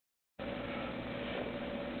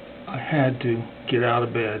I had to get out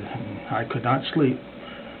of bed, and I could not sleep.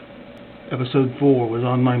 Episode 4 was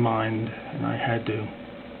on my mind, and I had to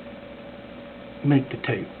make the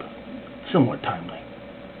tape. Somewhat timely.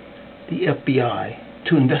 The FBI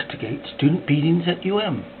to investigate student beatings at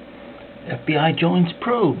UM. FBI joins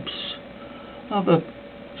probes of a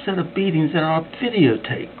set of beatings that are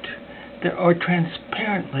videotaped, that are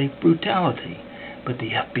transparently brutality, but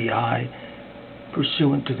the FBI,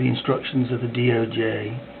 pursuant to the instructions of the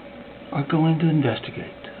DoJ, are going to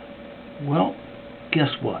investigate. Well, guess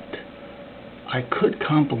what? I could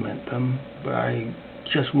compliment them, but I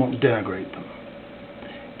just won't denigrate them.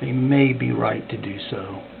 They may be right to do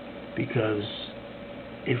so, because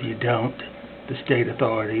if you don't, the state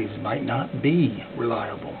authorities might not be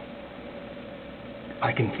reliable.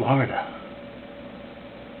 Like in Florida.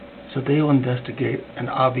 So they'll investigate an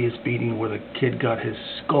obvious beating where the kid got his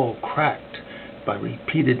skull cracked by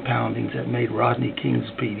repeated poundings that made Rodney King's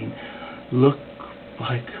beating look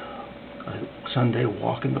like a Sunday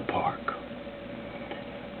walk in the park.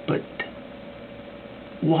 But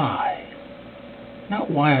why? Not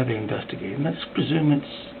why are they investigating. Let's presume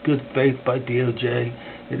it's good faith by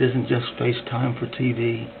DOJ. It isn't just FaceTime for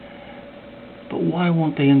TV. But why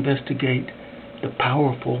won't they investigate the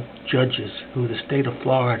powerful judges who the state of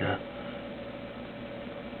Florida,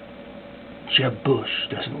 Jeb Bush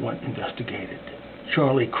doesn't want investigated.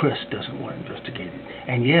 Charlie Crist doesn't want investigated.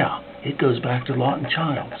 And yeah, it goes back to Lawton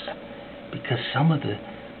Childs, because some of the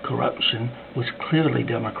corruption was clearly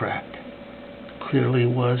Democrat. Clearly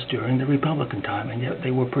was during the Republican time, and yet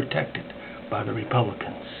they were protected by the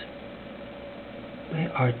Republicans. They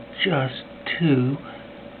are just two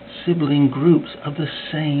sibling groups of the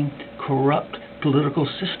same corrupt political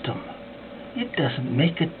system. It doesn't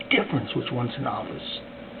make a difference which one's in office.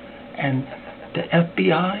 And the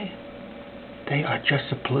FBI, they are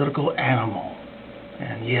just a political animal.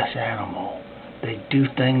 And yes, animal. They do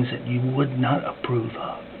things that you would not approve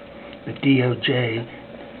of. The DOJ,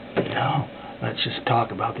 let's just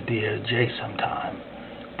talk about the DOJ sometime,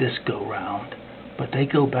 this go round. But they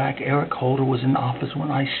go back. Eric Holder was in office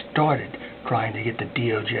when I started trying to get the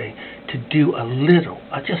DOJ to do a little,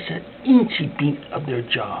 just an inchy bit of their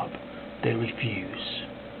job. They refuse.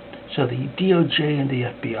 So the DOJ and the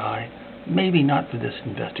FBI, maybe not for this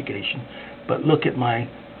investigation, but look at my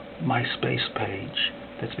MySpace page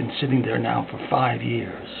that's been sitting there now for 5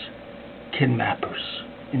 years. Kidnappers,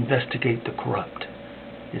 investigate the corrupt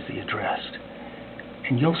is the address.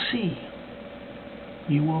 And you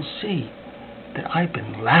will see that I've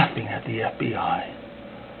been laughing at the FBI,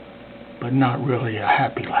 but not really a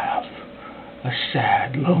happy laugh, a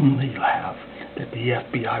sad, lonely laugh that the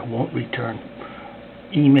FBI won't return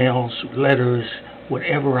emails, letters,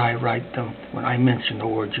 whatever I write them when I mention the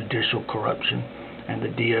word judicial corruption, and the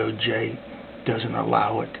DOJ doesn't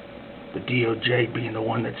allow it. The DOJ being the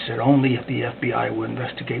one that said only if the FBI will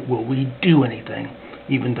investigate will we do anything,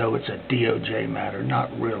 even though it's a DOJ matter,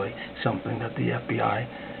 not really something that the FBI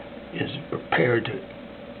is prepared to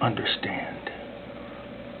understand.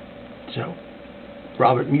 So,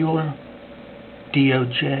 Robert Mueller,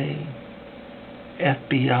 DOJ,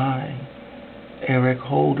 FBI, Eric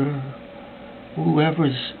Holder,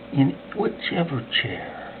 whoever's in whichever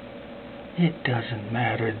chair, it doesn't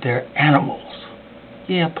matter. They're animals.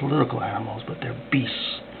 Yeah, political animals, but they're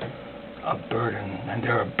beasts of burden, and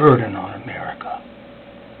they're a burden on America,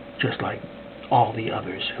 just like all the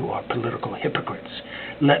others who are political hypocrites.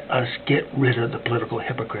 Let us get rid of the political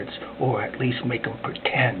hypocrites, or at least make them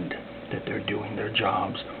pretend that they're doing their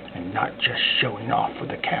jobs and not just showing off for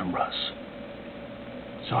the cameras.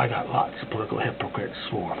 So I got lots of political hypocrites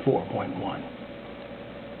for 4.1.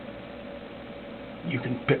 You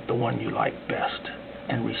can pick the one you like best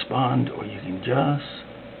and respond, or you can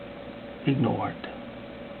just ignore it.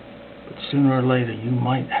 But sooner or later you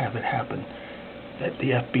might have it happen that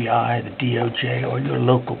the FBI, the DOJ, or your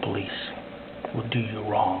local police will do you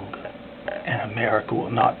wrong, and America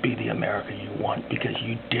will not be the America you want because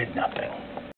you did nothing.